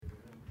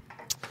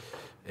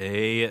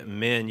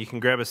Amen. You can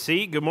grab a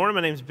seat. Good morning.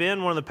 My name's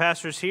Ben, one of the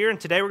pastors here, and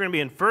today we're going to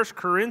be in 1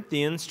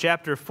 Corinthians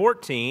chapter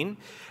 14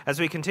 as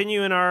we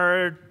continue in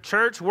our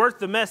Church Worth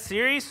the Mess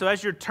series. So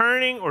as you're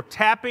turning or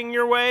tapping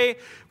your way,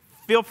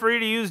 feel free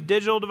to use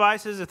digital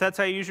devices if that's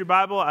how you use your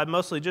Bible. I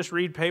mostly just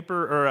read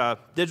paper or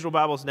digital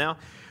Bibles now.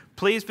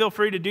 Please feel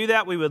free to do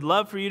that. We would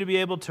love for you to be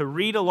able to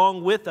read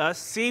along with us,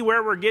 see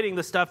where we're getting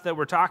the stuff that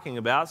we're talking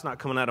about. It's not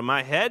coming out of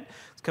my head.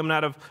 It's coming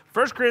out of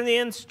 1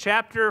 Corinthians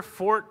chapter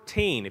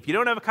 14. If you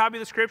don't have a copy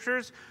of the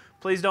Scriptures,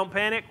 please don't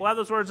panic. We'll have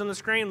those words on the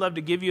screen. Love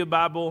to give you a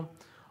Bible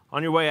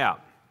on your way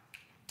out.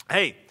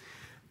 Hey,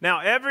 now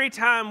every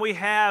time we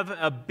have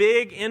a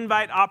big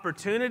invite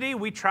opportunity,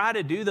 we try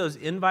to do those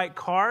invite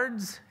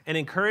cards and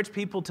encourage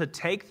people to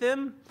take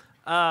them.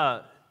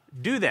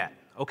 Do that.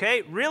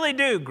 Okay, really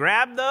do.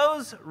 Grab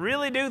those,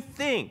 really do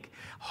think.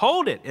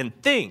 Hold it and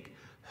think,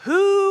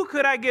 who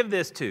could I give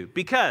this to?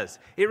 Because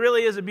it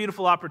really is a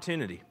beautiful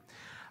opportunity.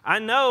 I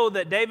know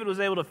that David was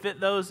able to fit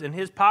those in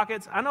his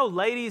pockets. I know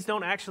ladies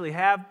don't actually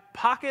have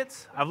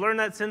pockets. I've learned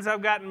that since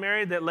I've gotten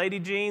married, that lady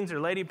jeans or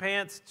lady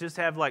pants just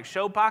have like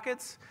show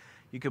pockets.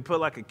 You could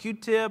put like a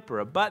Q-tip or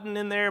a button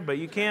in there, but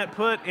you can't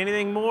put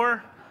anything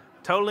more.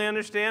 Totally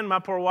understand. My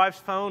poor wife's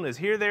phone is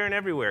here, there, and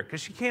everywhere because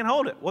she can't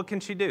hold it. What can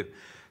she do?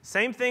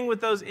 Same thing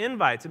with those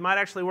invites. It might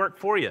actually work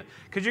for you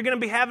because you're going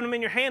to be having them in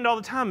your hand all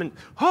the time. And,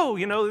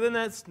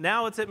 then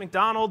now it's at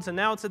McDonald's and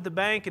now it's at the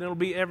bank and it'll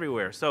be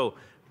everywhere. So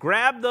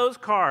grab those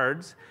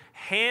cards,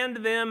 hand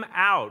them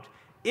out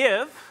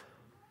if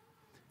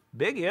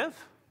you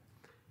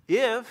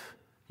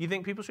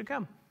think people should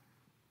come.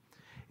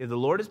 If the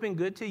Lord has been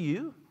good to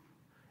you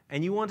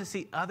and you want to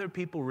see other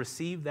people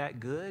receive that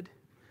good,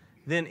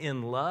 then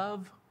in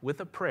love with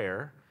a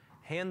prayer,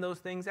 hand those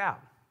things out.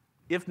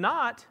 If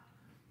not,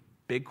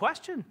 big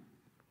question,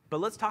 but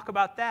let's talk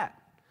about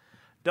that.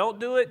 Don't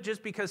do it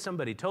just because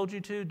somebody told you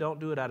to. Don't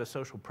do it out of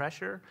social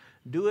pressure.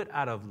 Do it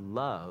out of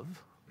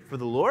love for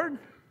the Lord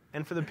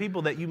and for the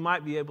people that you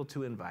might be able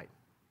to invite.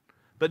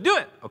 But do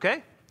it,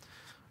 okay?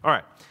 All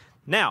right.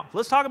 Now,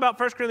 let's talk about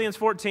 1 Corinthians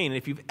 14. And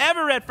if you've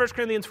ever read 1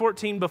 Corinthians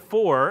 14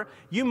 before,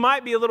 you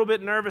might be a little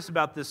bit nervous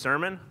about this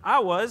sermon. I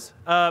was,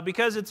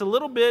 because it's a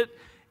little bit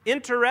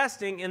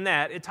interesting in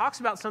that it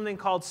talks about something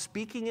called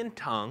speaking in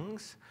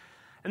tongues.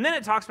 And then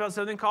it talks about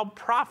something called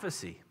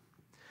prophecy.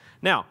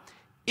 Now,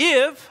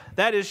 if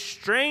that is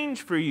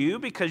strange for you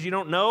because you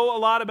don't know a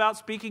lot about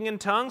speaking in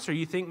tongues, or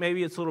you think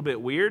maybe it's a little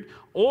bit weird,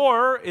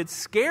 or it's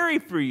scary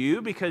for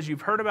you because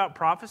you've heard about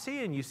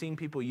prophecy and you've seen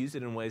people use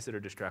it in ways that are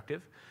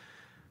destructive,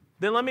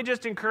 then let me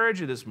just encourage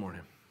you this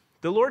morning.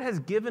 The Lord has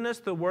given us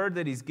the word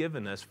that He's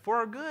given us for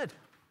our good.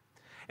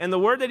 And the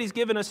word that He's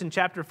given us in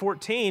chapter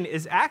 14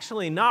 is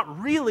actually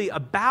not really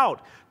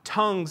about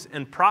tongues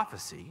and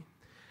prophecy.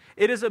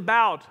 It is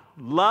about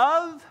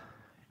love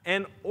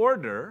and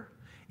order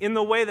in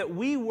the way that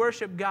we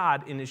worship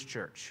God in His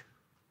church.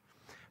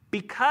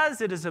 Because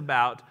it is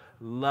about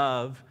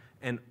love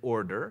and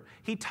order,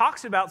 he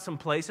talks about some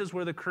places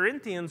where the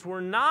Corinthians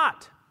were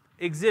not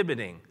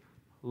exhibiting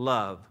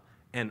love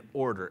and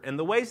order. And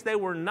the ways they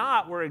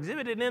were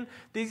exhibited in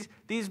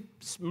these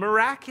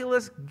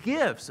miraculous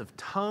gifts of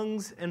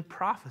tongues and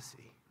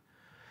prophecy.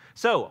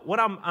 So what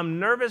I'm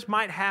nervous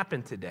might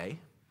happen today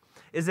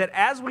is that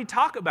as we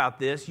talk about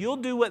this, you'll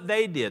do what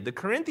they did. The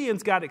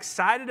Corinthians got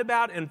excited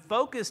about and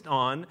focused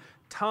on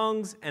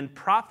tongues and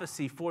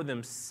prophecy for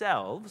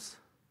themselves,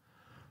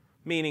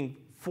 meaning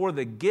for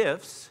the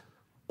gifts,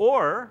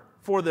 or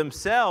for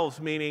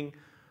themselves, meaning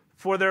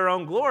for their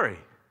own glory.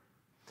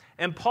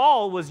 And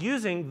Paul was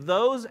using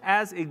those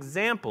as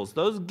examples,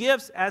 those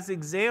gifts as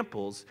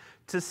examples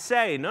to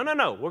say, no,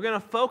 we're going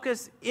to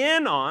focus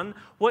in on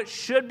what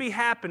should be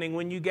happening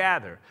when you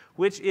gather,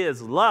 which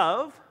is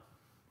love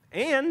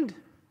and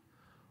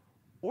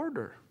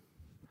order.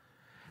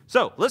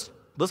 So let's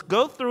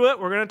go through it.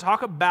 We're going to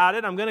talk about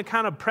it. I'm going to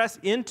kind of press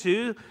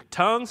into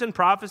tongues and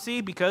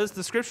prophecy because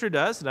the Scripture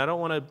does, and I don't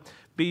want to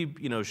be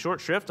short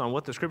shrift on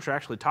what the Scripture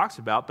actually talks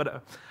about,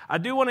 but I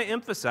do want to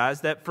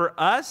emphasize that for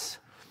us,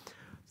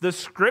 the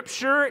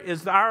Scripture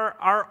is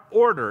our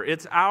order.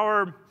 It's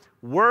our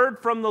word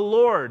from the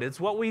Lord. It's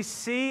what we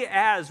see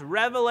as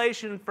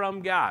revelation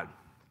from God.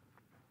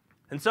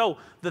 And so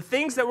the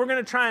things that we're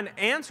going to try and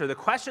answer, the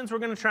questions we're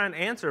going to try and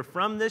answer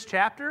from this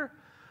chapter,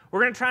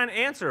 we're going to try and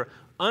answer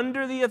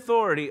under the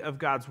authority of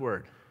God's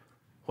Word.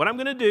 What I'm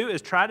going to do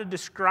is try to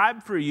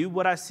describe for you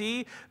what I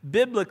see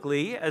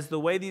biblically as the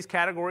way these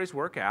categories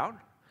work out.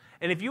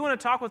 And if you want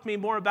to talk with me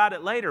more about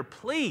it later,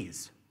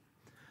 please.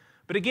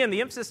 But again, the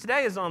emphasis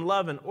today is on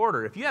love and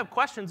order. If you have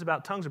questions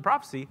about tongues and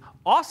prophecy,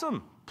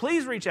 awesome.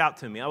 Please reach out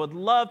to me. I would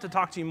love to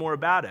talk to you more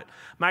about it.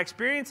 My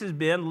experience has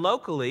been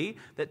locally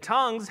that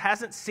tongues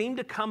hasn't seemed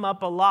to come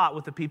up a lot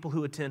with the people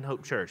who attend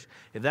Hope Church.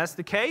 If that's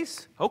the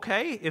case,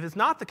 okay. If it's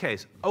not the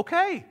case,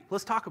 okay.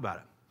 Let's talk about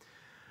it.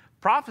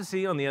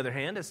 Prophecy, on the other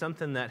hand, is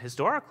something that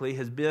historically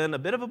has been a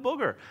bit of a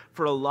booger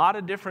for a lot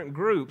of different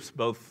groups,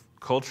 both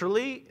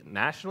culturally,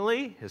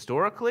 nationally,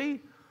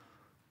 historically.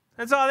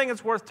 And so I think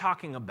it's worth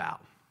talking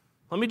about.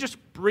 Let me just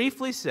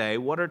briefly say,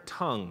 what are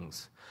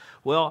tongues?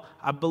 Well,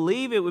 I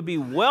believe it would be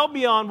well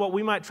beyond what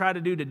we might try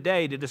to do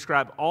today to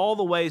describe all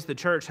the ways the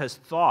church has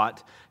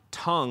thought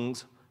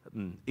tongues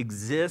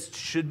exist,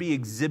 should be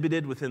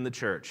exhibited within the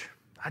church.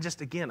 I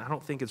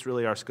don't think it's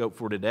really our scope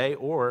for today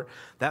or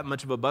that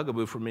much of a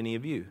bugaboo for many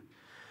of you.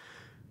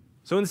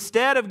 So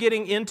instead of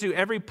getting into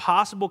every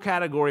possible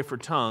category for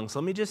tongues,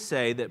 let me just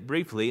say that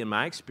briefly, in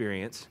my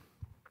experience,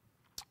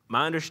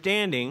 my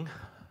understanding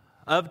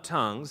of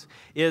tongues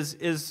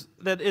is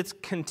that it's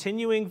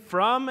continuing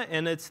from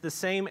and it's the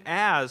same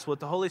as what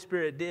the Holy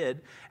Spirit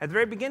did at the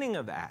very beginning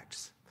of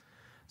Acts.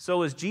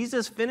 So as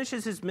Jesus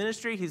finishes his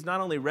ministry, he's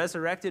not only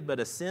resurrected but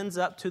ascends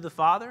up to the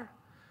Father.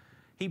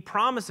 He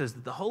promises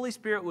that the Holy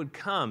Spirit would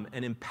come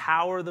and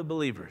empower the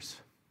believers.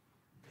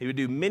 He would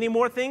do many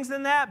more things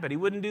than that, but he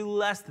wouldn't do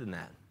less than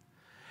that.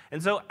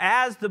 And so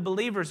as the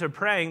believers are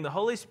praying, the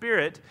Holy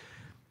Spirit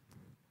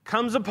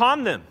comes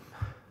upon them.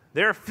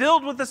 They're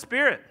filled with the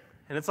Spirit.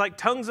 And it's like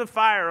tongues of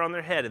fire on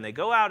their head. And they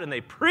go out and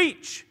they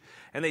preach.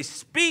 And they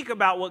speak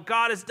about what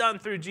God has done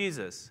through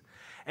Jesus.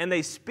 And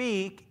they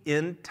speak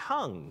in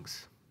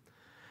tongues.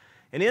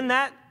 And in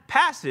that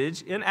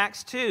passage, in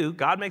Acts 2,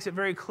 God makes it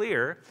very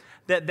clear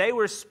that they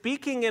were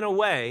speaking in a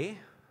way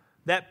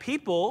that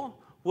people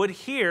would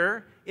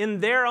hear in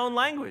their own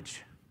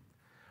language.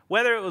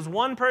 Whether it was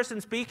one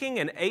person speaking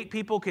and 8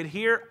 people could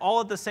hear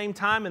all at the same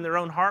time in their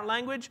own heart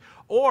language,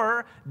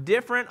 or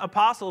different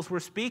apostles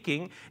were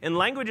speaking in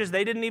languages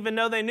they didn't even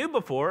know they knew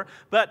before,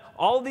 but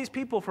all of these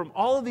people from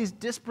all of these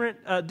disparate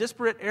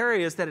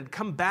areas that had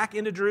come back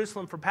into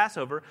Jerusalem for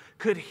Passover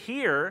could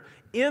hear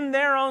in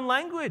their own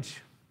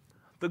language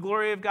the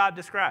glory of God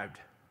described.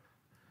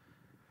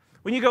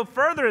 When you go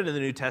further into the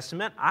New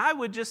Testament, I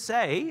would just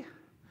say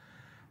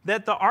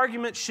that the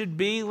argument should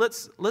be,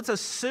 let's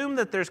assume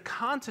that there's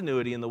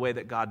continuity in the way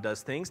that God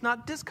does things,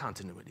 not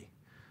discontinuity.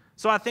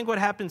 So I think what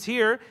happens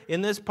here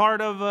in this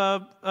part of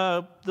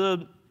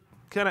the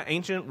kind of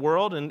ancient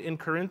world in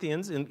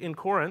Corinthians, in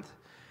Corinth,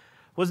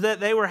 was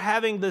that they were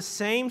having the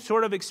same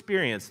sort of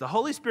experience. The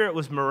Holy Spirit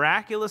was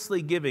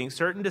miraculously giving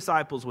certain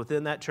disciples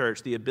within that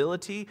church the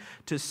ability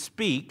to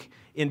speak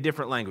in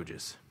different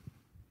languages.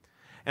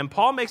 And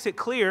Paul makes it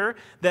clear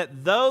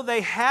that though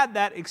they had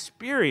that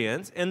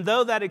experience, and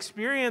though that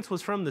experience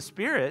was from the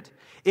Spirit,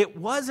 it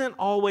wasn't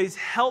always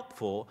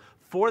helpful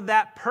for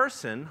that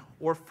person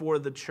or for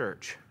the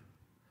church.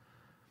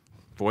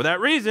 For that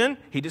reason,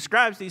 he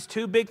describes these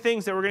 2 big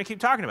things that we're going to keep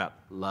talking about: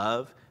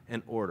 love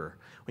and order.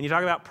 When you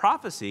talk about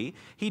prophecy,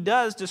 he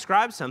does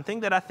describe something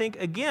that I think,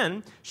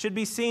 again, should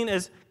be seen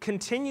as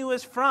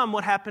continuous from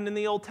what happened in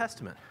the Old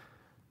Testament.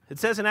 It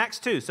says in Acts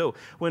 2, so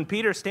when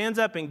Peter stands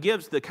up and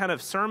gives the kind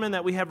of sermon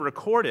that we have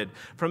recorded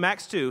from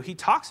Acts 2, he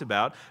talks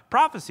about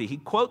prophecy. He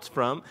quotes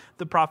from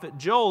the prophet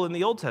Joel in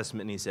the Old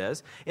Testament, and he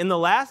says, "In the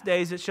last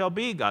days it shall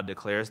be, God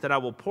declares, that I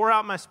will pour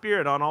out my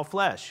Spirit on all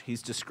flesh."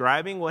 He's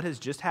describing what has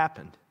just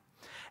happened.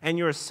 "And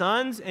your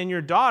sons and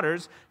your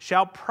daughters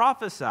shall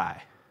prophesy,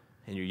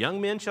 and your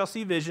young men shall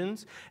see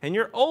visions, and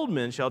your old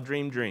men shall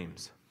dream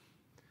dreams."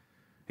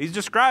 He's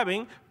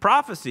describing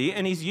prophecy,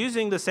 and he's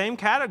using the same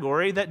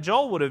category that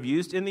Joel would have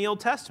used in the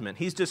Old Testament.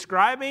 He's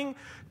describing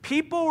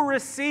people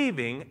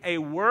receiving a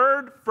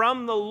word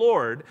from the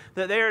Lord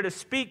that they are to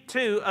speak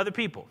to other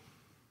people.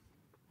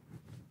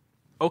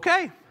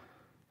 Okay.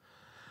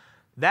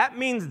 That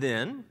means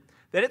then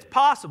that it's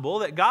possible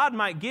that God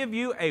might give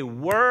you a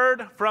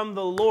word from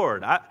the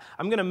Lord.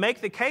 I'm going to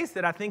make the case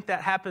that I think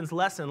that happens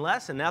less and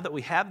less, and now that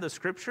we have the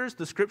Scriptures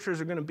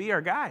are going to be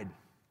our guide.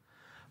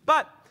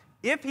 But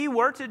if he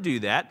were to do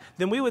that,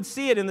 then we would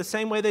see it in the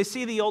same way they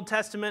see the Old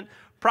Testament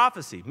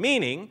prophecy,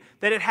 meaning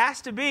that it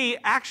has to be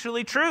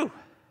actually true,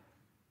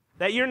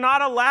 that you're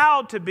not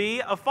allowed to be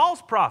a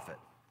false prophet.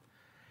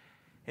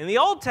 In the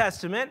Old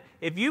Testament,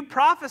 if you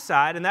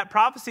prophesied and that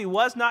prophecy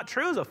was not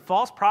true, as a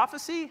false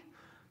prophecy,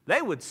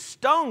 they would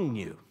stone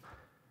you.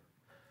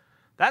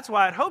 That's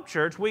why at Hope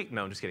Church,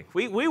 no, I'm just kidding.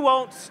 We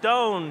won't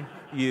stone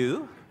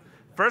you.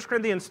 1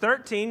 Corinthians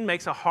 13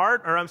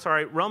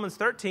 Romans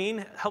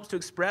 13 helps to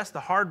express the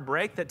hard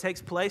break that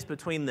takes place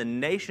between the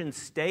nation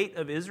state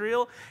of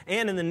Israel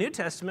and in the New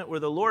Testament, where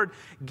the Lord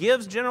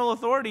gives general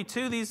authority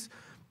to these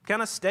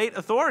kind of state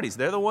authorities.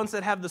 They're the ones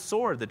that have the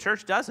sword. The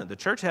church doesn't. The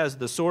church has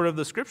the sword of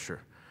the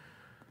Scripture.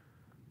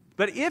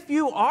 But if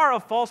you are a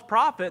false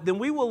prophet, then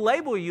we will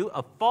label you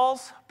a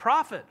false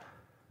prophet.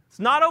 It's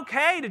not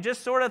okay to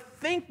just sort of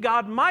think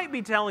God might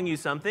be telling you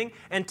something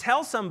and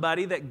tell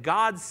somebody that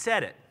God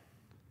said it.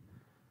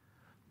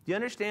 Do you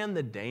understand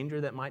the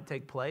danger that might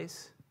take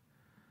place?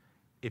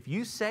 If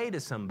you say to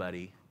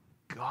somebody,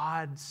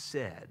 God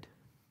said,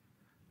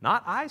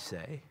 not I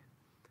say,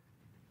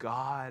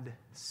 God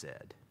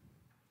said,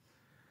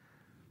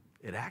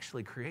 it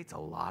actually creates a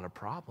lot of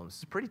problems.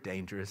 It's a pretty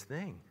dangerous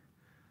thing.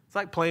 It's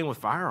like playing with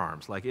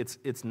firearms. Like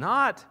it's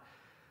not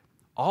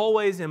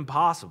always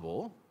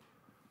impossible,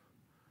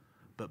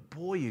 but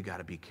boy, you got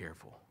to be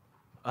careful.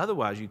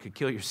 Otherwise, you could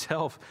kill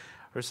yourself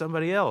or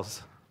somebody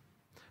else.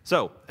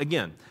 So,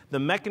 again, the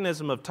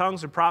mechanism of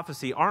tongues or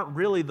prophecy aren't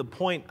really the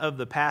point of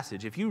the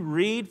passage. If you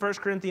read 1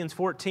 Corinthians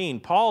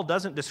 14, Paul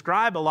doesn't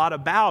describe a lot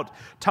about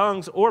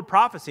tongues or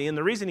prophecy, and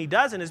the reason he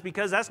doesn't is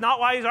because that's not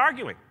why he's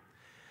arguing.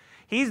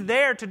 He's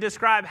there to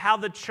describe how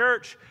the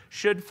church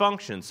should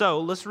function.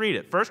 So, let's read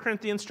it. 1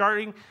 Corinthians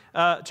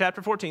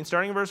chapter 14,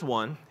 starting in verse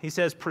 1, he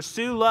says,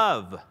 "Pursue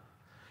love."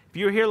 If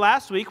you were here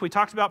last week, we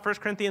talked about 1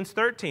 Corinthians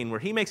 13, where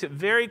he makes it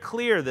very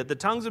clear that the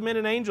tongues of men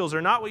and angels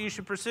are not what you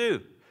should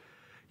pursue.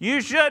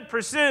 You should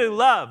pursue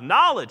love,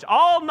 knowledge,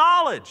 all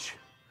knowledge,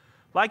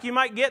 like you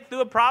might get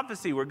through a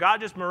prophecy where God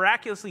just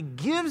miraculously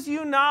gives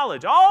you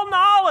knowledge. All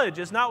knowledge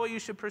is not what you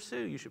should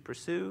pursue. You should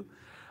pursue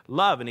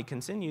love. And he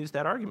continues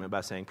that argument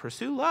by saying,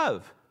 pursue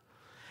love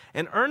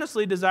and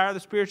earnestly desire the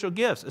spiritual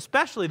gifts,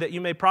 especially that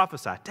you may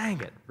prophesy.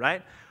 Dang it,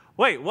 right?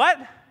 Wait, what?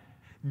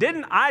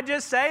 Didn't I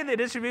just say that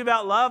it should be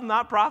about love,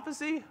 not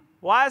prophecy?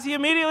 Why is he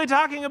immediately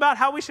talking about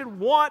how we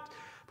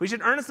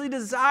should earnestly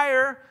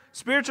desire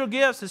spiritual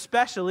gifts,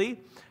 especially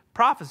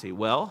prophecy?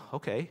 Well,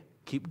 okay,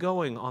 keep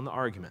going on the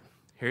argument.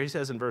 Here he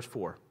says in verse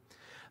 4,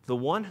 "The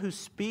one who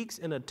speaks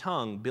in a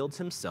tongue builds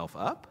himself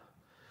up,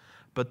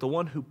 but the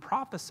one who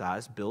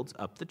prophesies builds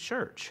up the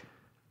church."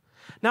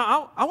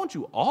 Now, I want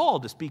you all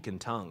to speak in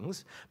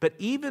tongues, but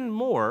even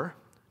more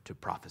to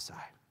prophesy.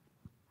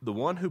 The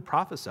one who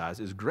prophesies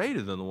is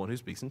greater than the one who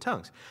speaks in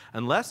tongues,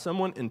 unless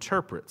someone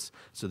interprets,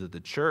 so that the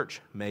church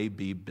may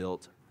be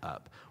built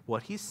up.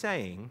 What he's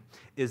saying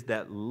is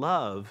that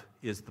love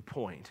is the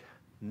point,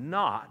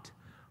 not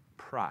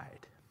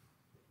pride.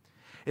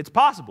 It's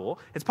possible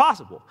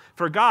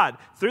for God,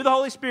 through the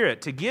Holy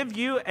Spirit, to give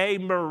you a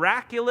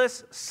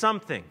miraculous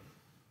something.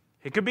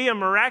 It could be a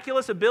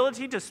miraculous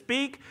ability to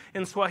speak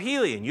in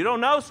Swahili, and you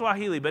don't know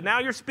Swahili, but now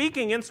you're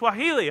speaking in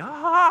Swahili.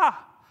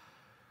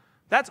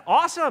 That's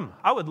awesome.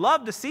 I would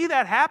love to see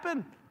that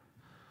happen.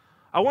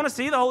 I want to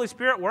see the Holy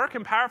Spirit work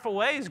in powerful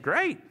ways.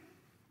 Great.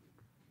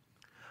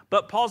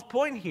 But Paul's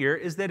point here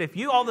is that if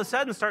you all of a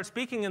sudden start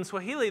speaking in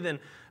Swahili, then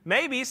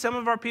maybe some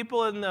of our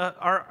people in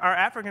our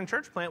African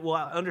church plant will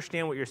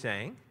understand what you're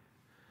saying.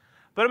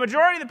 But a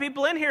majority of the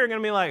people in here are going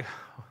to be like,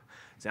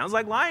 sounds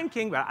like Lion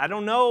King, but I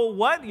don't know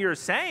what you're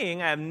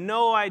saying. I have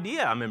no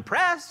idea. I'm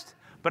impressed,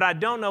 but I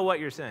don't know what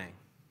you're saying.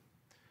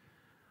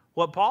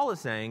 What Paul is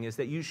saying is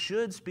that you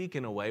should speak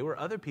in a way where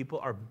other people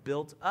are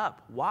built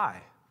up.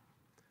 Why?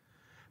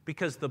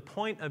 Because the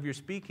point of your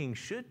speaking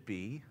should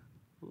be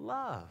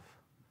love,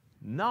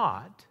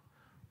 not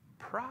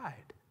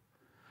pride.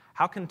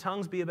 How can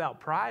tongues be about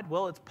pride?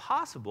 Well, it's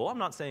possible. I'm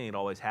not saying it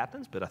always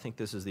happens, but I think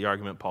this is the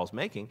argument Paul's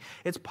making.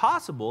 It's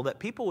possible that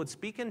people would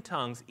speak in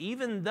tongues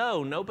even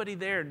though nobody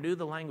there knew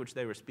the language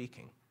they were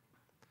speaking.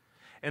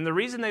 And the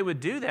reason they would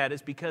do that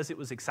is because it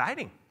was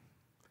exciting.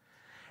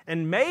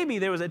 And maybe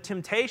there was a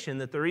temptation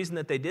that the reason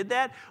that they did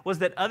that was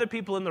that other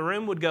people in the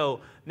room would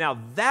go, now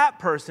that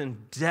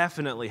person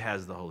definitely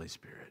has the Holy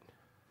Spirit.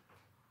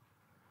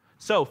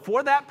 So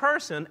for that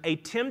person, a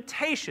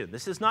temptation,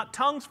 this is not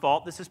tongues'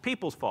 fault, this is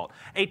people's fault.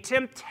 A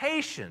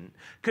temptation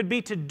could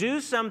be to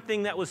do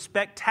something that was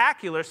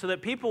spectacular so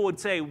that people would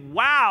say,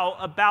 wow,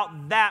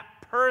 about that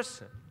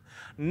person,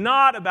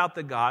 not about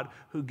the God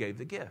who gave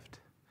the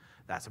gift.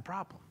 That's a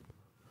problem.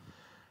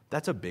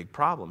 That's a big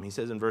problem. He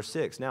says in verse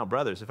 6, "Now,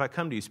 brothers, if I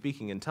come to you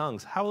speaking in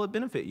tongues, how will it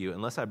benefit you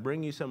unless I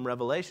bring you some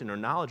revelation or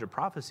knowledge or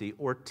prophecy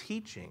or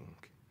teaching?"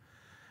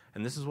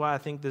 And this is why I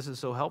think this is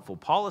so helpful.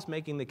 Paul is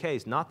making the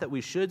case not that we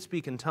should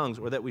speak in tongues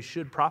or that we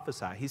should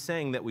prophesy. He's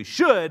saying that we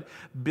should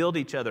build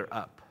each other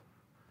up.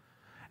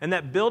 And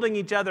that building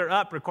each other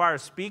up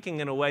requires speaking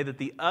in a way that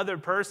the other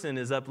person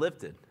is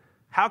uplifted.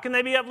 How can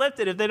they be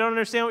uplifted if they don't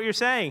understand what you're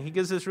saying? He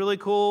gives this really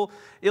cool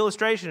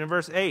illustration in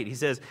verse 8. He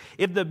says,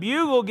 "If the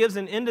bugle gives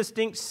an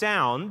indistinct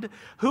sound,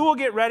 who will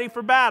get ready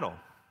for battle?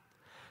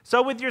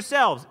 So with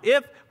yourselves,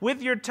 if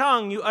with your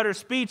tongue you utter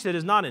speech that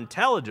is not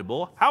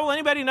intelligible, how will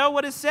anybody know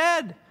what is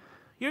said?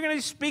 You're going to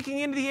be speaking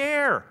into the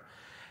air.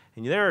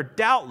 And there are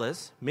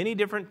doubtless many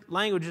different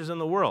languages in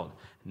the world.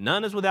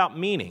 None is without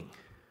meaning."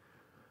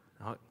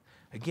 Now,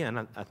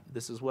 again,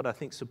 this is what I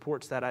think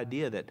supports that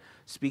idea that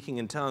speaking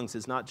in tongues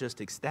is not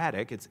just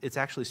ecstatic. It's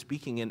actually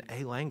speaking in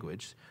a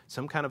language,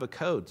 some kind of a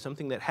code,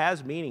 something that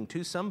has meaning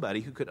to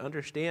somebody who could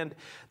understand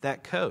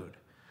that code.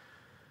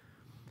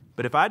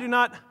 But if I do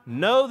not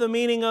know the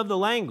meaning of the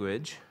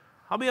language,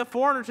 I'll be a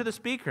foreigner to the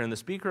speaker, and the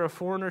speaker a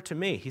foreigner to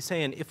me. He's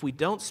saying if we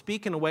don't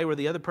speak in a way where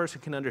the other person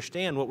can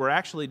understand, what we're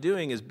actually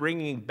doing is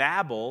bringing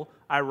Babel,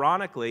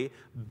 ironically,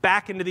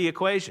 back into the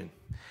equation.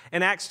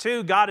 In Acts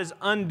 2, God is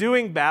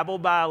undoing Babel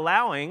by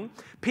allowing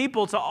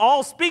people to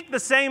all speak the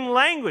same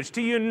language,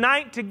 to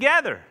unite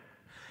together.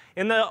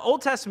 In the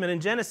Old Testament, in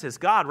Genesis,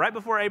 God, right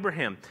before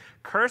Abraham,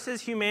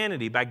 curses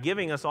humanity by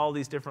giving us all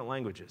these different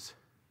languages.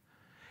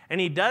 And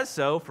he does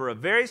so for a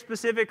very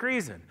specific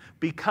reason,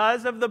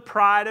 because of the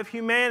pride of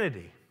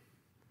humanity.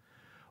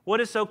 What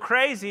is so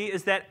crazy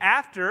is that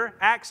after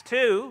Acts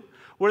 2,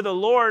 where the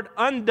Lord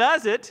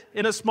undoes it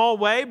in a small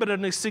way, but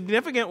in a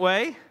significant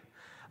way,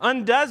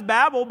 undoes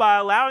Babel by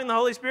allowing the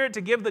Holy Spirit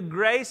to give the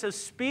grace of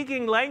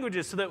speaking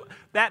languages so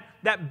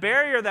that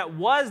barrier that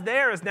was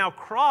there is now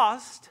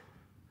crossed.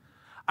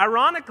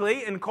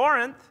 Ironically, in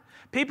Corinth,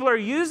 people are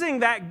using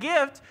that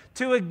gift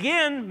to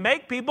again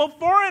make people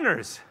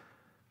foreigners.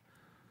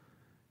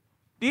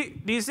 Do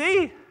you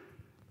see?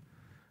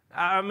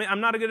 I mean,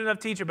 I'm not a good enough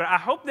teacher, but I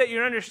hope that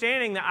you're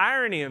understanding the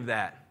irony of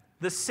that.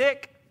 The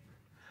sick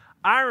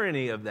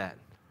irony of that.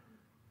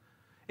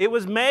 It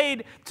was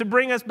made to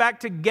bring us back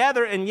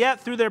together, and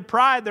yet through their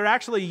pride, they're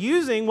actually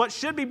using what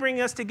should be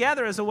bringing us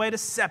together as a way to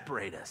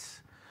separate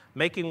us,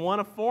 making one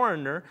a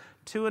foreigner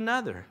to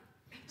another.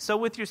 So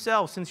with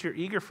yourself, since you're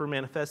eager for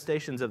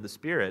manifestations of the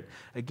Spirit,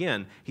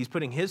 again, he's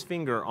putting his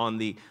finger on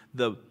the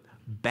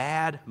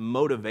bad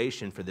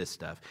motivation for this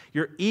stuff.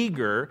 You're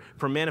eager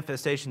for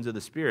manifestations of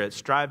the Spirit.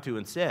 Strive to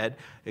instead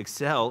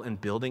excel in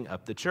building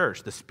up the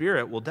church. The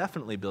Spirit will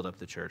definitely build up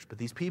the church, but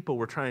these people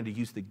were trying to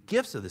use the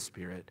gifts of the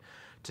Spirit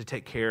to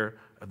take care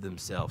of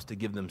themselves, to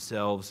give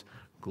themselves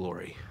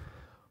glory.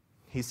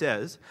 He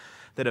says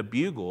that a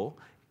bugle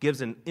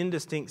gives an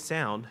indistinct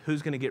sound.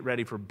 Who's going to get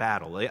ready for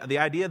battle? The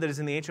idea that is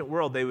in the ancient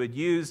world, they would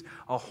use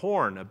a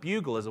horn, a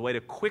bugle, as a way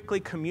to quickly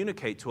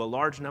communicate to a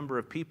large number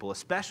of people,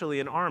 especially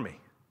an army.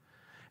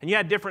 And you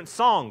had different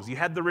songs. You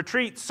had the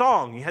retreat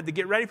song. You had the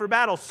get ready for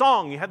battle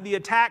song. You had the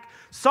attack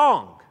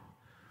song.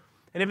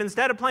 And if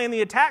instead of playing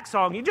the attack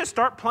song, you just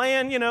start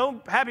playing,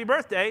 Happy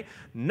Birthday,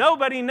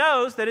 nobody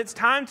knows that it's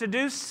time to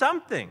do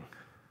something.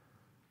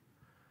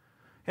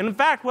 And in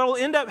fact, what will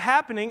end up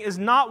happening is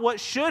not what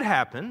should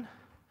happen.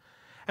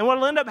 And what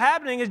will end up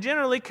happening is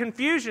generally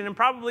confusion and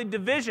probably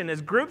division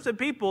as groups of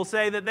people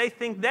say that they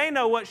think they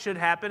know what should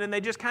happen and they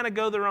just kind of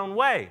go their own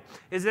way.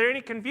 Is there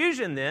any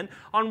confusion then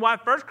on why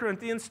 1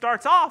 Corinthians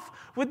starts off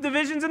with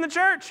divisions in the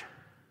church?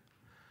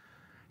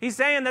 He's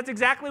saying that's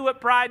exactly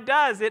what pride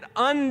does. It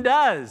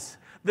undoes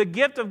the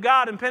gift of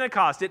God in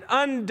Pentecost. It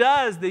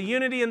undoes the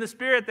unity in the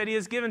Spirit that he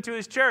has given to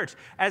his church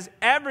as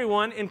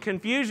everyone in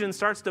confusion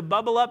starts to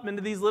bubble up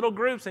into these little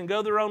groups and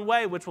go their own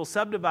way, which will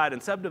subdivide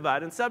and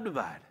subdivide and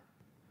subdivide.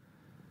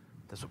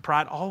 That's what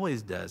pride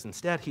always does.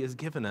 Instead, he has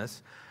given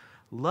us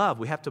love.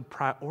 We have to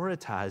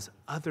prioritize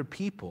other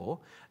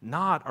people,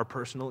 not our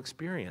personal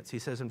experience. He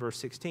says in verse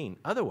 16,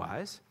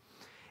 otherwise,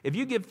 if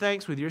you give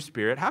thanks with your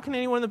spirit, how can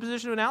anyone in the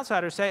position of an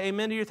outsider say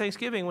amen to your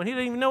thanksgiving when he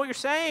doesn't even know what you're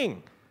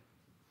saying?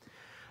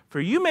 For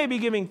you may be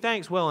giving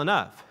thanks well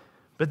enough,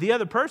 but the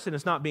other person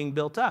is not being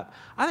built up.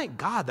 I thank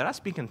God that I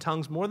speak in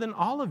tongues more than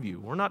all of you.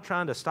 We're not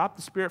trying to stop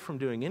the Spirit from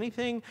doing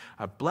anything.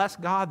 I bless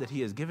God that he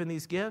has given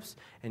these gifts,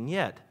 and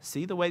yet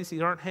see the ways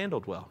these aren't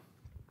handled well.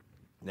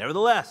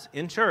 Nevertheless,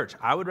 in church,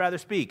 I would rather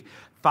speak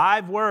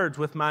 5 words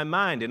with my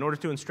mind in order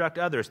to instruct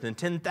others than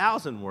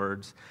 10,000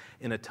 words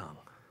in a tongue.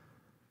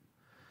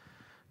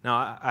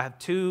 Now, I have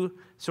 2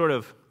 sort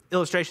of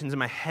illustrations in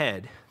my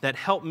head that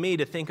help me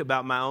to think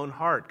about my own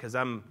heart, because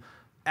I'm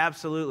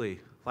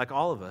absolutely, like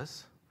all of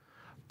us,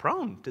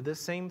 prone to this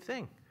same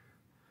thing.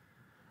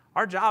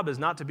 Our job is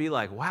not to be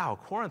like, wow,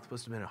 Corinth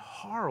must have been a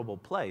horrible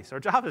place. Our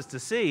job is to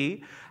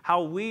see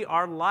how we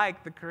are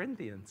like the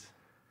Corinthians.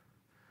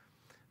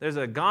 There's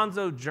a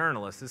gonzo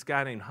journalist, this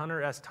guy named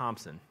Hunter S.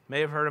 Thompson.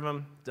 May have heard of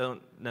him,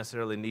 don't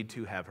necessarily need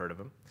to have heard of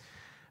him.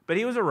 But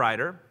he was a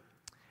writer,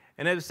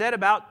 and it was said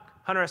about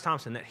Hunter S.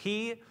 Thompson that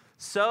he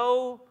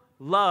so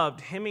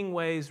loved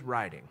Hemingway's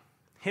writing,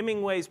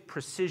 Hemingway's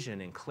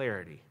precision and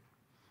clarity,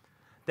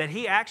 that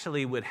he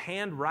actually would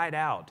hand write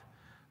out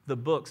the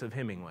books of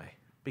Hemingway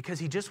because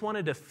he just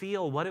wanted to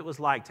feel what it was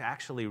like to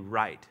actually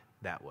write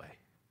that way.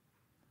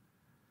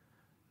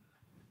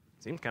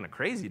 Seems kind of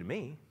crazy to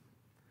me.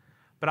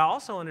 But I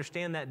also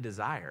understand that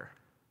desire.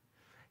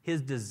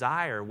 His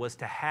desire was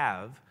to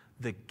have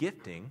the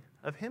gifting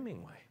of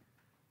Hemingway.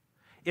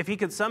 If he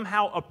could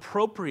somehow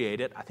appropriate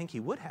it, I think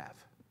he would have.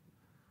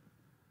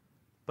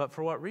 But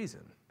for what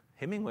reason?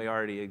 Hemingway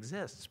already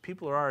exists.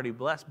 People are already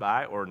blessed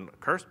by or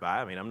cursed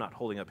by. I mean, I'm not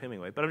holding up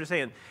Hemingway, but I'm just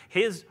saying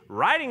his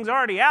writing's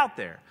already out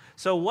there.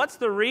 So what's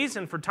the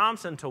reason for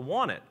Thompson to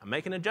want it? I'm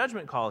making a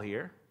judgment call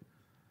here.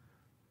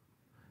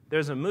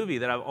 There's a movie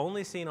that I've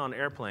only seen on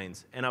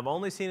airplanes, and I've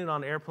only seen it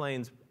on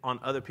airplanes on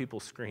other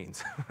people's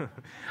screens.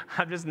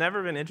 I've just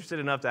never been interested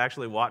enough to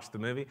actually watch the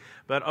movie.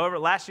 But over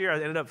last year, I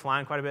ended up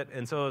flying quite a bit,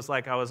 and so it was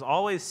like I was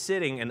always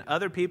sitting, and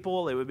other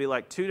people, it would be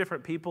like 2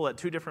 different people at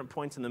 2 different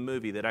points in the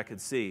movie that I could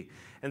see.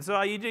 And so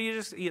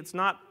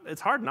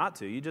it's hard not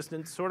to. You just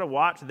sort of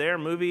watch their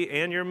movie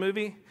and your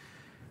movie,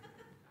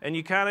 and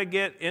you kind of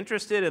get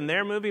interested in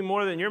their movie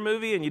more than your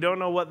movie, and you don't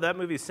know what that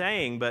movie's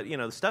saying, but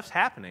the stuff's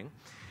happening.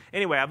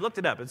 Anyway, I've looked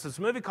it up. It's this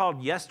movie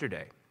called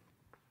Yesterday.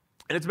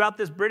 And it's about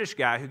this British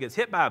guy who gets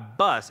hit by a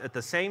bus at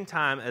the same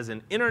time as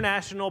an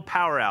international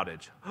power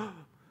outage.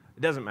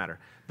 It doesn't matter.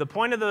 The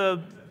point of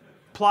the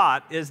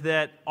plot is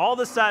that all of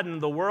a sudden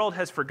the world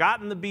has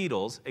forgotten the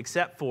Beatles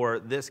except for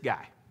this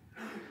guy.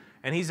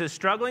 And he's a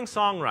struggling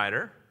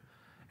songwriter.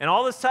 And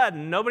all of a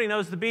sudden, nobody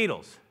knows the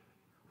Beatles.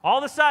 All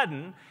of a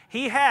sudden,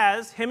 he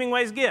has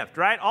Hemingway's gift,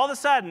 right? All of a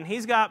sudden,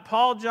 he's got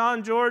Paul,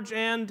 John, George,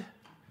 and...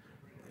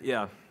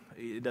 yeah.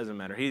 It doesn't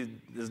matter. He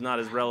is not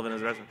as relevant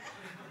as the rest of them.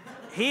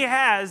 He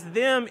has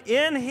them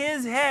in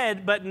his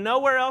head, but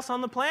nowhere else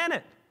on the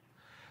planet.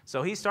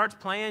 So he starts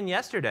playing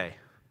Yesterday.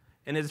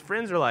 And his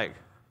friends are like,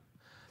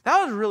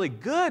 that was really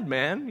good,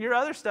 man. Your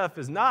other stuff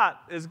is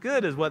not as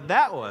good as what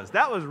that was.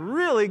 That was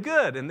really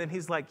good. And then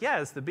he's like,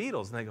 yeah, it's the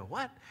Beatles. And they go,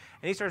 what?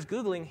 And he starts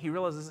Googling. He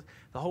realizes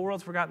the whole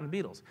world's forgotten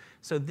the Beatles.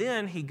 So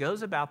then he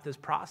goes about this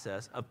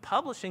process of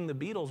publishing the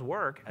Beatles'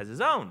 work as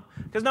his own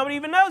because nobody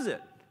even knows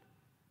it.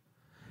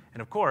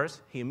 And of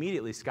course, he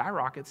immediately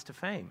skyrockets to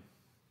fame.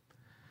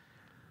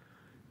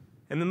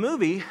 And the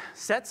movie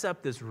sets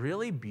up this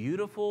really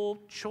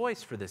beautiful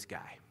choice for this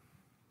guy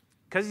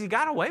because he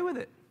got away with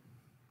it.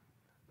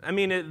 I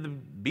mean,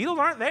 the Beatles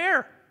aren't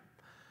there.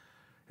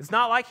 It's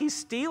not like he's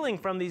stealing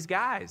from these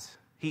guys.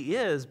 He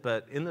is,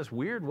 but in this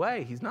weird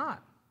way, he's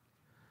not.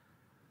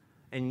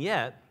 And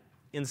yet,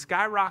 in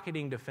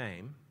skyrocketing to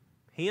fame,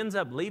 he ends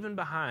up leaving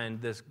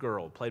behind this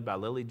girl, played by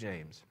Lily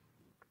James,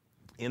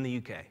 in the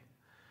UK.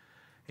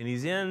 And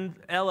he's in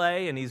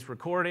L.A., and he's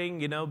recording,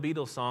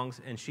 Beatles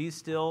songs, and she's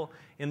still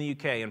in the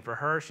UK. And for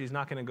her, she's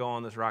not going to go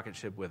on this rocket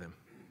ship with him.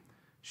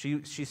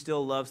 She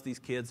still loves these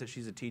kids that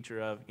she's a teacher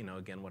of,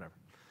 again, whatever.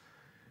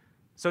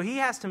 So he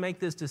has to make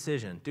this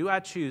decision. Do I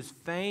choose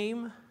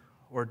fame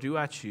or do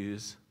I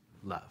choose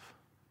love?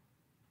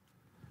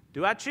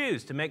 Do I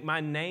choose to make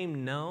my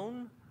name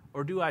known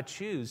or do I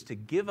choose to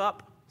give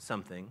up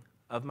something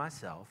of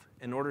myself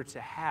in order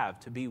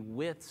to be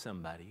with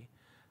somebody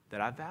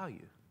that I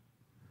value?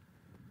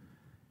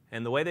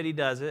 And the way that he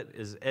does it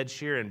is Ed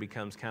Sheeran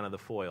becomes kind of the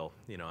foil.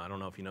 I don't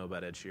know if you know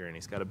about Ed Sheeran.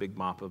 He's got a big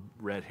mop of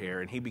red hair,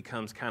 and he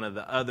becomes kind of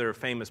the other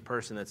famous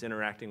person that's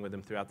interacting with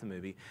him throughout the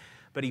movie.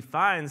 But he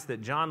finds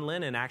that John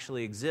Lennon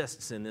actually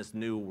exists in this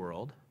new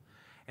world,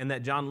 and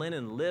that John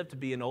Lennon lived to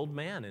be an old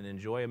man and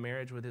enjoy a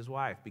marriage with his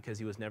wife because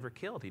he was never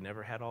killed. He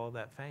never had all of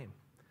that fame.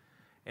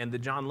 And the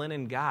John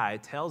Lennon guy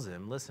tells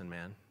him, listen,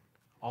 man,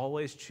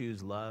 always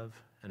choose love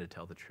and to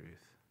tell the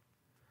truth.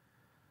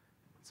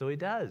 So he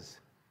does.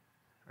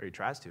 Or he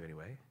tries to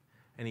anyway,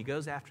 and he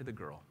goes after the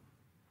girl.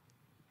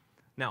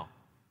 Now,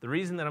 the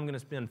reason that I'm going to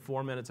spend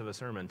 4 minutes of a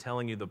sermon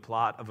telling you the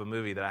plot of a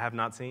movie that I have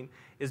not seen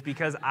is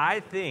because I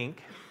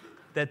think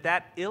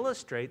that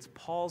illustrates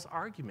Paul's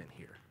argument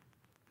here.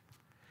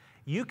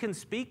 You can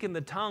speak in the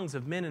tongues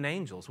of men and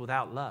angels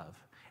without love.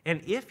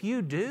 And if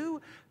you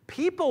do,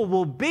 people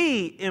will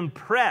be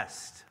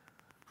impressed.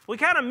 We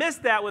kind of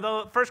missed that with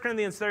 1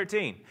 Corinthians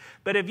 13.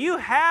 But if you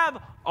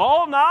have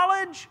all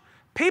knowledge,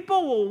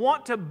 people will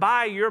want to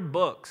buy your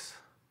books.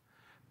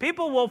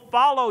 People will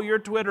follow your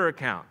Twitter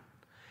account.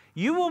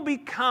 You will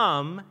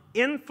become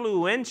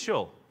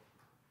influential.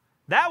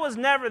 That was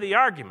never the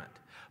argument.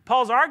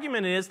 Paul's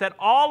argument is that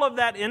all of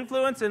that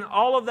influence and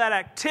all of that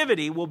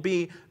activity will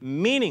be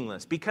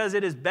meaningless because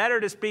it is better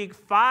to speak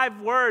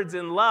 5 words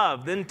in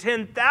love than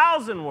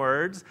 10,000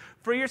 words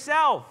for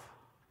yourself.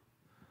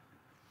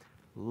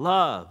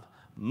 Love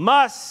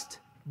must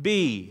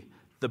be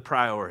the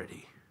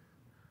priority.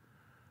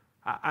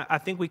 I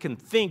think we can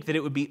think that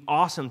it would be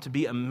awesome to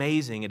be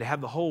amazing and to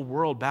have the whole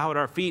world bow at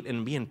our feet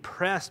and be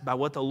impressed by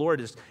what the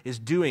Lord is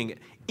doing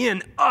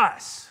in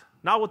us.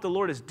 Not what the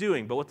Lord is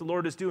doing, but what the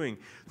Lord is doing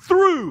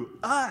through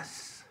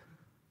us.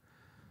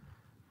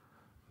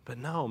 But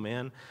no,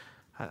 man.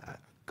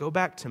 Go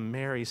back to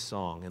Mary's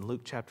song in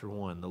Luke chapter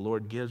 1. The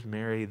Lord gives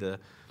Mary the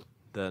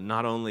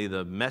not only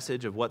the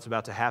message of what's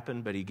about to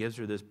happen, but he gives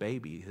her this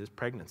baby, his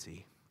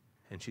pregnancy.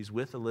 And she's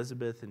with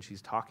Elizabeth, and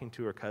she's talking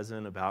to her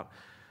cousin about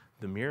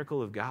the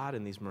miracle of God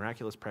and these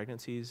miraculous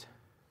pregnancies.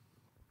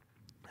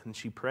 And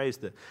she prays,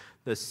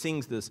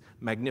 sings this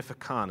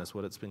Magnificat, is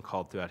what it's been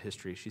called throughout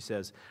history. She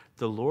says,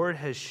 the Lord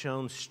has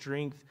shown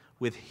strength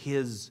with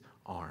his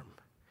arm.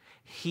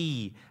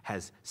 He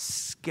has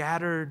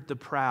scattered the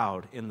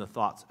proud in the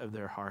thoughts of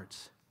their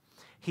hearts.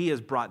 He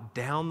has brought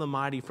down the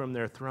mighty from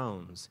their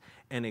thrones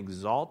and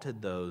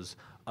exalted those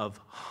of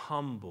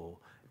humble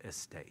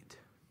estate.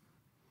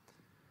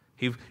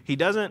 He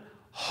doesn't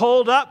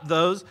hold up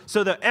those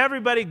so that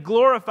everybody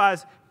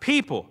glorifies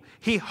people.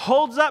 He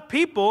holds up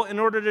people in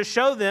order to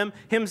show them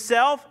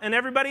himself and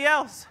everybody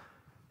else.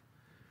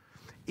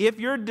 If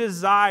your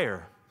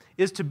desire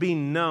is to be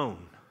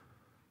known,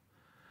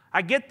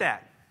 I get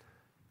that.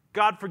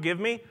 God forgive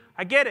me,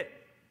 I get it.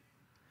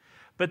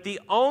 But the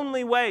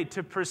only way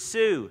to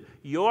pursue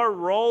your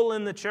role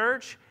in the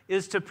church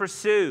is to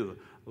pursue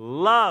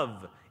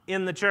love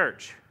in the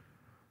church.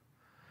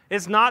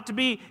 It's not to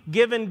be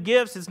given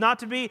gifts. It's not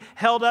to be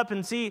held up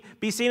and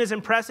be seen as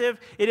impressive.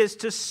 It is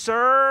to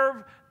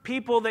serve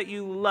people that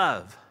you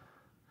love.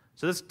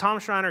 So this Tom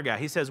Schreiner guy,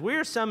 he says, we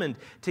are summoned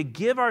to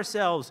give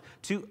ourselves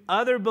to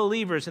other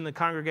believers in the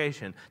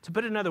congregation. To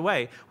put it another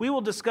way, we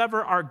will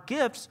discover our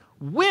gifts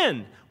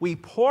when we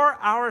pour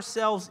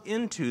ourselves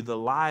into the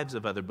lives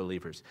of other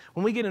believers.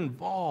 When we get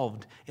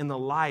involved in the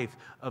life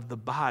of the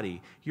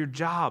body, your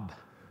job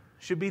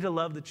should be to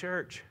love the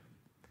church.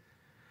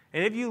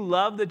 And if you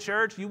love the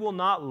church, you will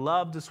not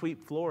love to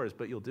sweep floors,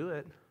 but you'll do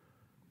it.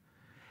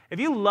 If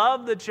you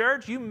love the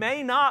church, you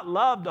may not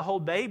love to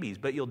hold babies,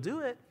 but you'll do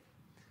it.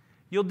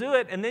 You'll do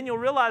it, and then you'll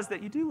realize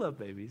that you do love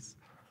babies.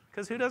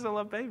 Because who doesn't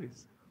love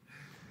babies?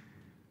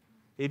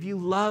 If you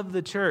love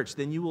the church,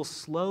 then you will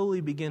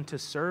slowly begin to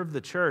serve the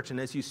church. And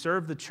as you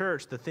serve the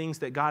church, the things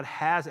that God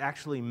has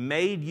actually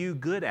made you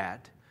good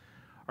at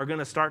are going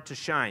to start to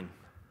shine.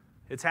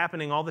 It's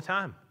happening all the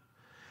time.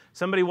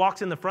 Somebody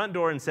walks in the front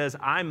door and says,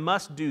 I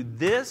must do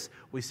this.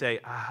 We say,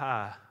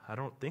 I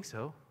don't think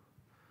so.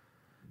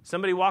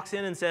 Somebody walks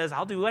in and says,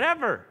 I'll do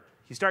whatever.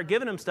 You start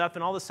giving them stuff,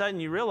 and all of a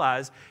sudden you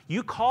realize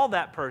you call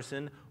that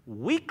person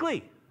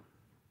weakly.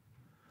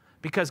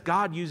 Because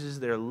God uses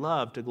their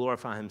love to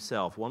glorify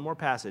himself. One more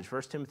passage,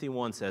 1 Timothy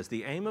 1 says,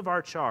 the aim of our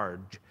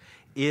charge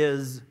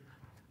is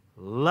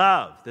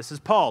love. This is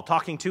Paul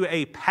talking to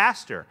a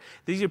pastor.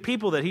 These are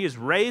people that he is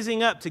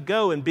raising up to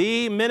go and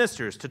be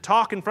ministers, to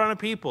talk in front of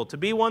people, to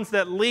be ones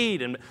that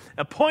lead and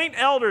appoint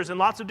elders in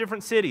lots of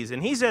different cities.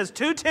 And he says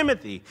to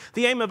Timothy,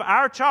 the aim of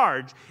our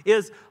charge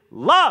is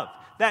love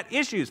that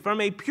issues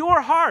from a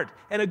pure heart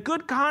and a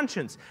good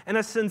conscience and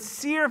a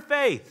sincere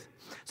faith.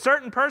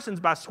 Certain persons,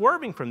 by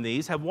swerving from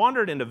these, have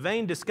wandered into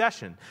vain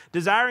discussion,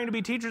 desiring to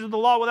be teachers of the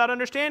law without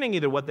understanding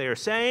either what they are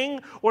saying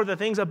or the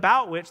things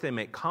about which they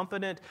make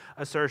confident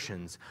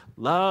assertions.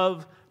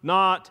 Love,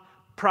 not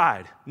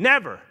pride.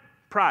 Never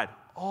pride.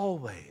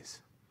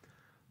 Always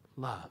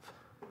love.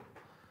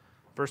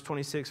 Verse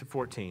 26 and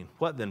 14.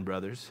 What then,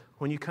 brothers,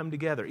 when you come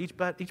together? Each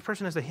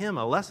person has a hymn,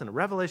 a lesson, a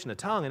revelation, a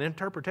tongue, an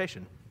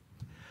interpretation.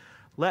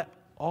 Let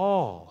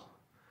all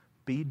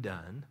be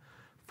done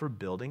for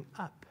building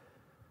up.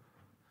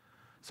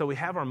 So we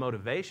have our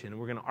motivation, and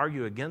we're going to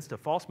argue against a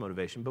false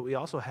motivation, but we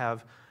also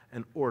have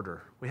an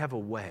order. We have a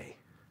way.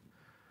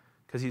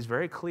 Because he's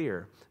very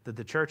clear that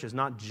the church is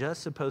not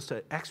just supposed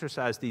to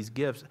exercise these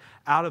gifts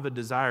out of a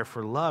desire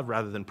for love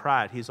rather than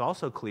pride. He's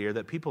also clear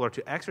that people are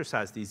to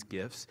exercise these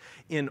gifts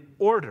in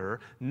order,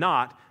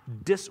 not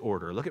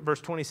disorder. Look at verse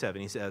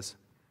 27. He says,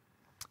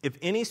 if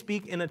any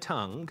speak in a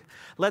tongue,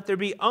 let there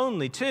be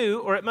only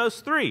 2 or at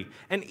most 3,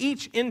 and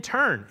each in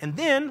turn, and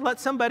then let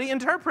somebody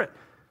interpret.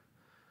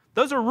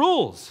 Those are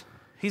rules.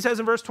 He says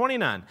in verse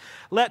 29,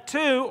 let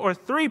 2 or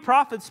 3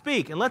 prophets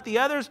speak, and let the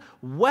others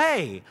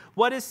weigh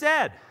what is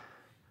said.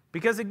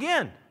 Because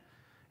again,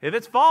 if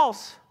it's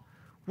false,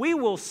 we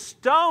will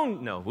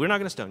stone. No, we're not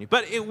going to stone you.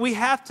 But we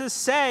have to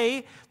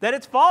say that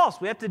it's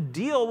false. We have to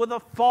deal with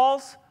a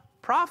false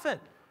prophet.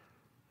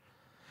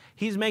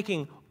 He's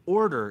making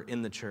order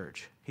in the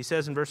church. He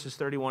says in verses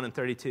 31 and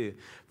 32,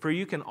 for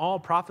you can all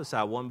prophesy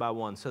one by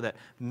one, so that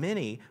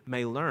many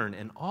may learn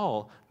and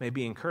all may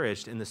be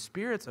encouraged. And the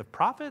spirits of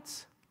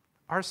prophets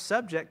are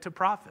subject to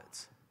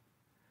prophets.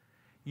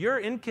 You're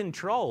in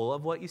control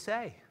of what you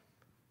say.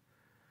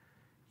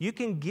 You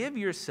can give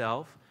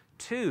yourself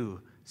to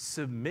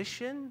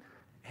submission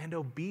and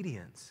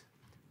obedience,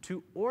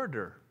 to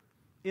order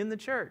in the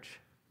church.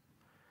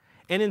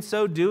 And in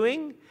so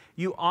doing,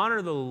 you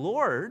honor the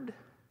Lord,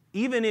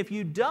 even if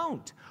you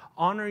don't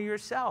honor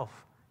yourself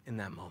in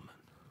that moment.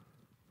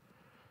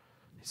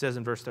 He says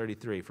in verse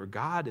 33, for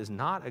God is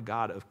not a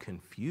God of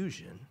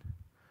confusion,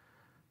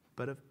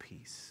 but of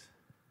peace.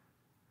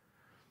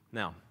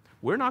 Now,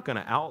 we're not going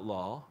to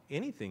outlaw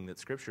anything that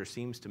Scripture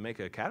seems to make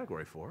a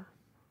category for.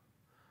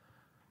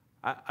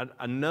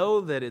 I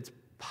know that it's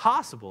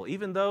possible,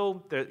 even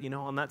though,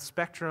 on that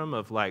spectrum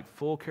of like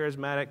full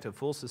charismatic to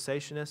full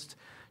cessationist,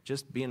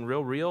 just being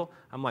real,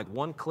 I'm like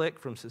one click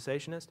from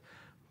cessationist.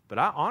 But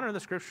I honor the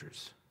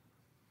Scriptures.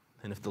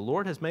 And if the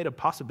Lord has made a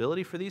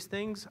possibility for these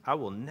things, I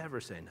will never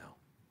say no.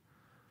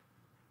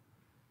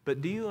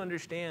 But do you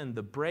understand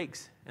the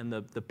breaks and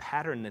the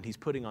pattern that he's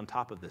putting on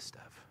top of this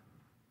stuff?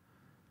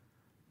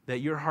 That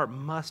your heart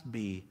must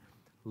be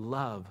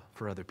love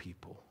for other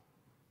people.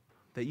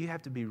 That you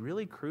have to be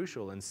really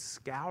crucial in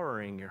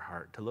scouring your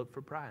heart to look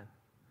for pride.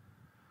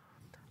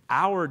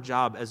 Our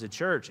job as a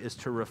church is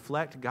to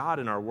reflect God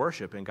in our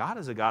worship. And God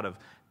is a God of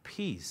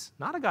peace,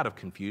 not a God of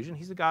confusion.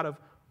 He's a God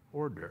of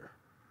order.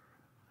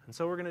 And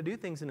so we're going to do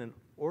things in an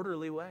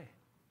orderly way.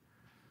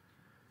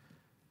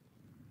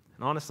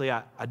 And honestly,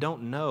 I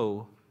don't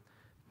know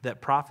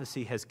that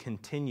prophecy has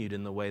continued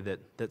in the way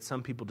that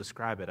some people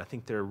describe it. I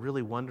think there are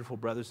really wonderful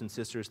brothers and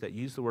sisters that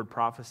use the word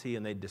prophecy,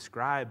 and they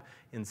describe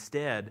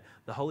instead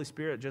the Holy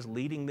Spirit just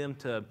leading them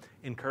to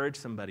encourage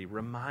somebody,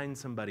 remind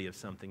somebody of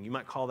something. You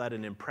might call that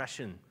an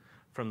impression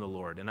from the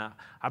Lord. And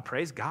I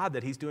praise God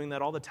that he's doing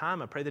that all the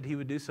time. I pray that he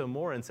would do so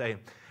more and say,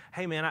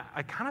 hey man,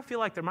 I kind of feel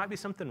like there might be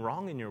something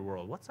wrong in your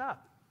world. What's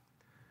up?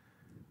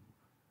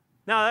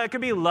 Now, that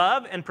could be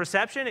love and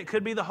perception. It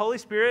could be the Holy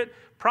Spirit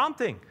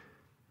prompting.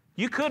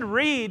 You could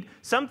read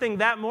something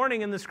that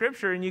morning in the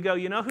Scripture and you go,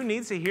 you know who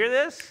needs to hear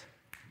this?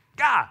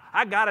 God,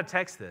 I got to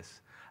text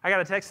this. I got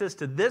to text this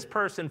to this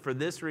person for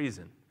this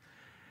reason.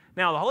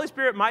 Now, the Holy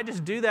Spirit might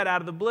just do that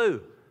out of the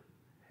blue.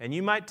 And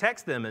you might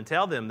text them and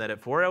tell them that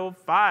at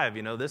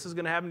 4:05, this is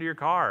going to happen to your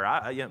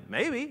car.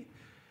 Maybe.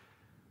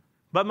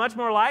 But much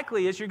more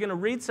likely is you're going to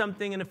read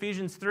something in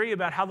Ephesians 3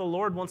 about how the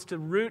Lord wants to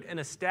root and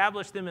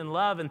establish them in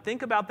love, and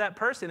think about that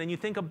person. And you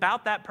think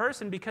about that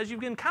person because you've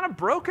been kind of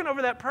broken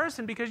over that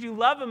person because you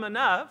love them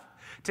enough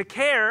to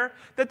care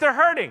that they're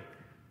hurting.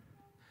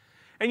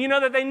 And you know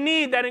that they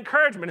need that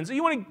encouragement. And so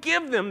you want to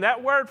give them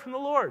that word from the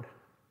Lord.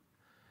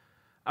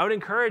 I would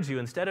encourage you,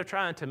 instead of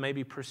trying to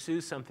maybe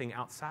pursue something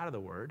outside of the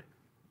Word,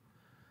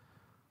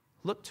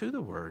 look to the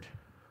Word.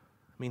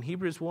 I mean,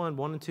 Hebrews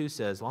 1:1-2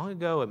 says, long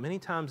ago, at many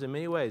times, in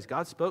many ways,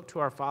 God spoke to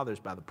our fathers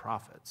by the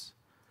prophets.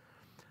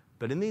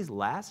 But in these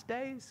last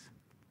days,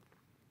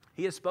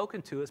 He has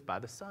spoken to us by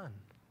the Son.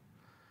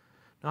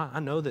 Now,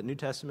 I know that New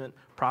Testament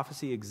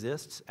prophecy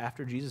exists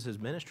after Jesus'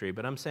 ministry,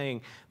 but I'm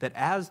saying that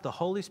as the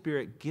Holy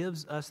Spirit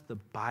gives us the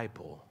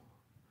Bible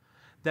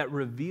that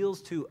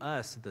reveals to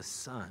us the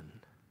Son,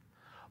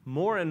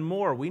 more and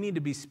more we need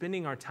to be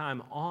spending our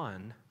time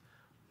on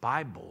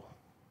Bible,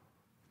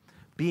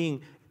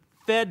 being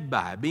fed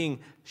by, being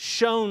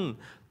shown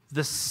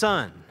the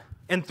Son,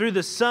 and through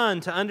the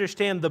Son to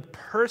understand the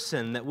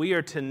person that we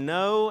are to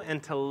know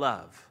and to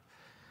love.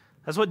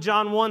 That's what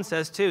John 1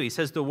 says too. He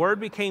says, the Word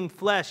became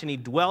flesh and He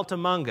dwelt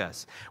among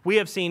us. We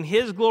have seen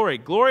His glory,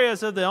 glory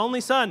as of the only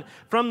Son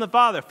from the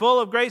Father, full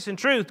of grace and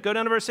truth. Go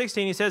down to verse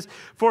 16. He says,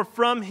 for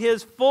from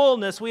His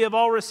fullness we have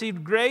all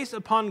received grace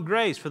upon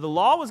grace. For the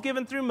law was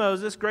given through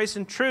Moses, grace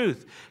and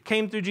truth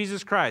came through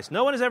Jesus Christ.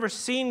 No one has ever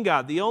seen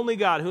God, the only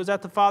God who is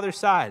at the Father's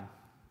side.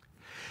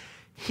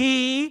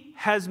 He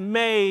has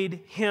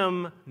made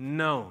Him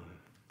known.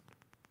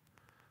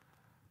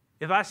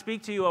 If I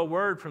speak to you a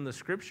word from the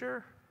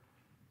Scripture,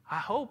 I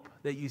hope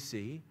that you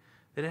see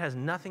that it has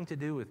nothing to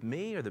do with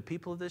me or the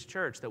people of this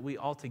church, that we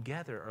all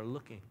together are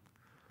looking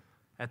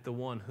at the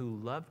one who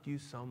loved you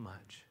so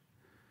much,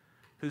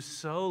 who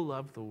so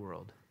loved the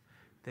world,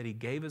 that He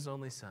gave His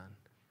only Son,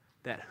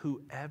 that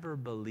whoever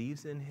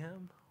believes in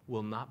Him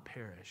will not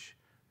perish,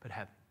 but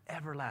have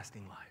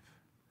everlasting life.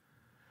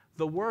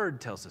 The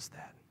Word tells us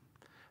that.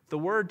 The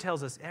Word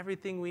tells us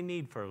everything we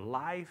need for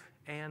life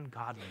and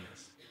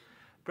godliness.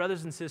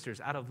 Brothers and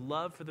sisters, out of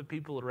love for the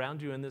people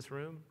around you in this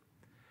room,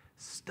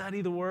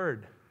 study the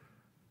Word.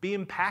 Be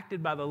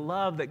impacted by the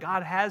love that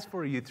God has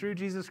for you through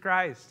Jesus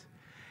Christ.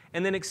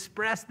 And then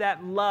express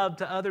that love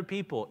to other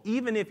people,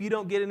 even if you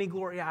don't get any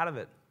glory out of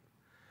it.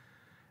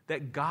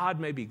 That God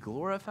may be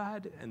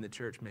glorified and the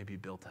church may be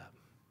built up.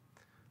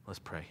 Let's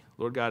pray.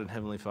 Lord God and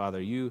Heavenly Father,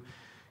 you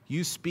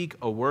speak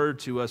a word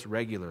to us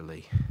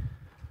regularly.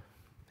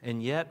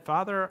 And yet,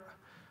 Father,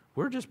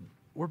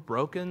 we're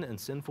broken and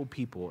sinful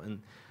people.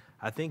 And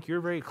I think you're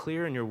very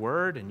clear in your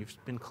word, and you've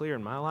been clear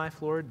in my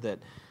life, Lord, that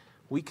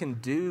we can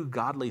do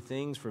godly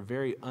things for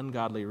very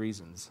ungodly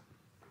reasons.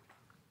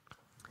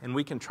 And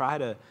we can try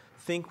to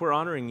think we're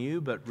honoring you,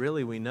 but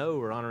really we know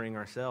we're honoring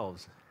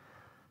ourselves.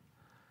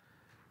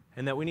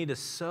 And that we need to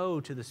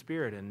sow to the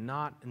Spirit and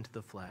not into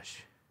the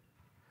flesh.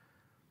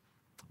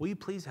 Will you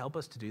please help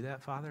us to do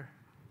that, Father?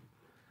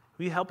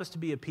 Will you help us to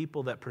be a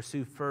people that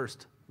pursue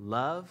first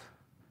love,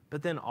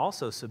 but then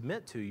also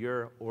submit to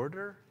your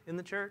order in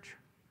the church?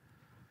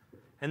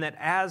 And that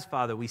as,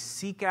 Father, we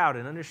seek out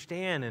and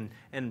understand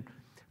and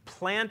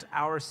plant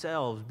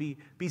ourselves,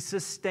 be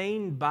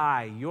sustained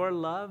by your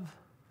love,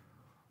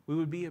 we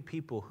would be a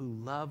people who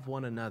love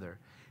one another,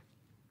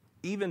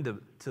 even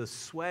to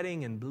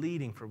sweating and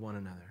bleeding for one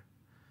another.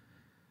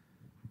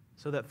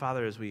 So that,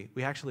 Father, as we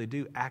actually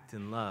do act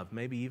in love,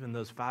 maybe even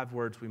those 5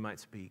 words we might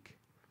speak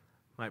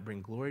might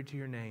bring glory to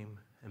your name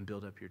and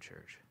build up your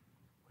church.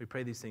 We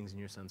pray these things in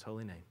your Son's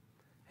holy name.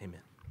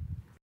 Amen.